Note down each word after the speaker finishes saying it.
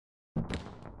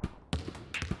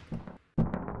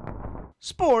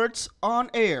Sports on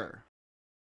Air.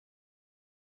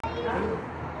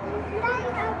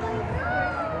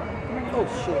 Oh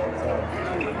shit.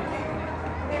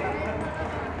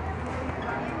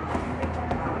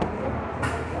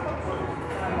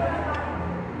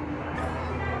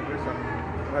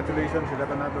 Congratulations,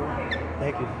 Kampeonato.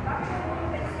 Thank you.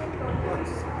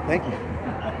 Thank you.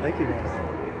 Thank you guys.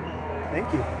 Thank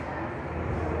you.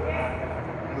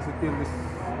 Does it feel this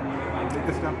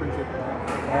latest championship?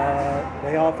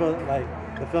 They all feel like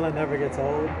the feeling never gets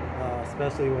old,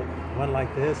 especially with one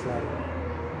like this. Like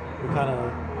we kind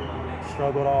of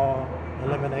struggled all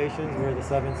eliminations. We were the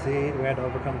 7th seed. We had to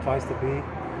overcome twice to beat.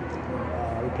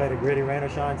 We played a gritty rain or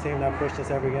shine team that pushed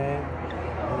us every game.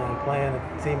 And then playing a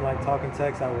team like Talking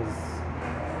Tex, that was,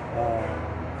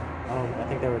 I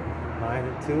think they were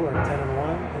 9-2 or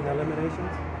 10-1 in the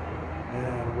eliminations.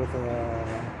 And with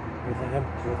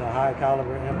a high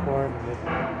caliber import,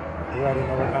 we already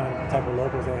know what kind of type of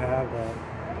locals they have.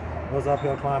 It was an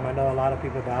uphill climb. I know a lot of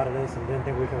people doubted us and didn't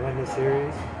think we could win this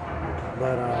series.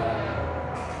 But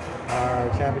our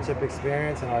championship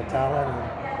experience and our talent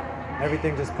and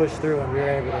everything just pushed through, and we were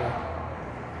able to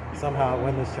somehow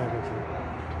win this championship.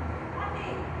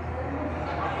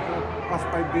 Past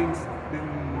 5 games been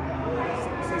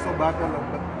so battle,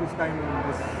 but this time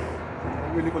was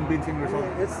really convincing result.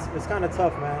 It's kind of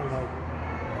tough, man. Like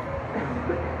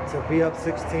to be up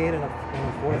 16 in the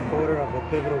fourth quarter of a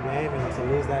pivotal game and to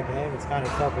lose that game, it's kind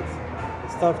of tough.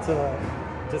 It's tough to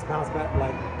just bounce back,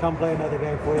 like come play another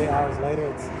game 48 hours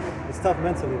later. It's tough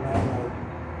mentally, man. Like,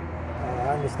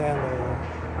 I understand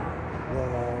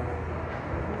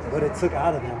what it took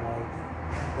out of them. Like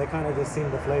they kind of just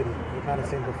seemed deflated. They kind of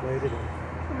seemed deflated.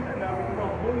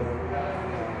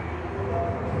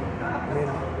 I mean,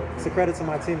 it's a credit to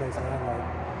my teammates, man.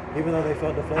 Like even though they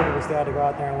felt deflated, we still had to go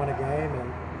out there and win a game,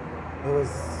 and it was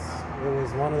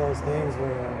one of those things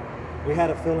where we had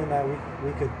a feeling that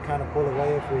we could kind of pull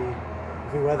away if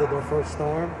we weathered their first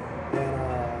storm,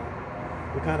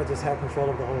 and we kind of just had control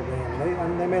of the whole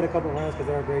game. They made a couple runs because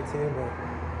they're a great team, but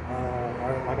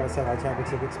like I said, our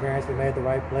championship experience, we made the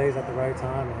right plays at the right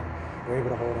time, and we were able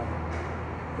to hold on.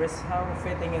 Chris, how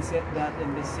fitting is it that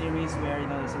in this series where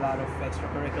there's a lot of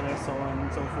extracurriculars, so on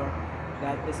and so forth,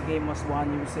 that this game was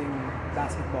won using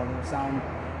basketball, sound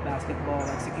basketball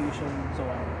execution, and so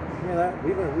on? Yeah,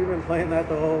 we've been playing that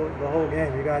the whole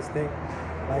game. You guys think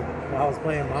like when I was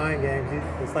playing mind games,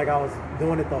 it's like I was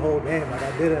doing it the whole game. Like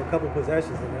I did it a couple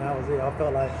possessions and then that was it. I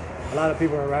felt like a lot of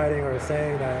people are writing or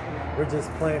saying that we're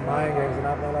just playing mind games, and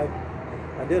I felt like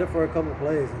I did it for a couple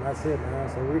plays and that's it, man.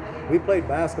 So we played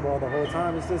basketball the whole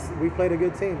time. It's just we played a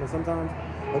good team, and sometimes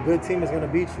a good team is going to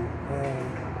beat you.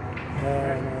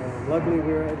 And luckily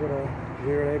we were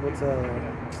able to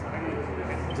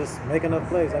just make enough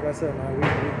plays. Like I said, man,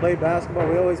 we played basketball.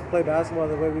 We always play basketball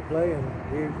the way we play, and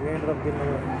we ended up getting the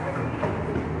win.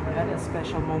 I had a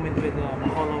special moment with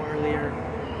Maholo earlier,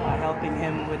 helping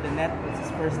him with the net. It's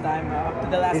his first time up to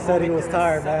the last. He said he was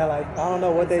tired, man. Like I don't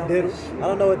know what they did. I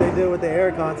don't know what they did with the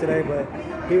aircon today, but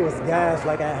he was gassed.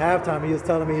 Like at halftime, he was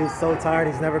telling me he was so tired.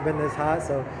 He's never been this hot.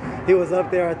 So he was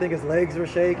up there. I think his legs were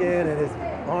shaking and his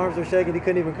arms were shaking. He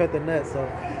couldn't even cut the net. So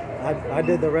I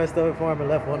did the rest of it for him and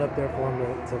left one up there for him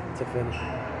to finish.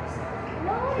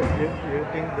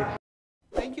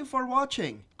 Thank you for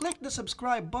watching. Click the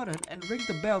subscribe button and ring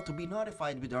the bell to be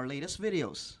notified with our latest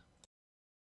videos.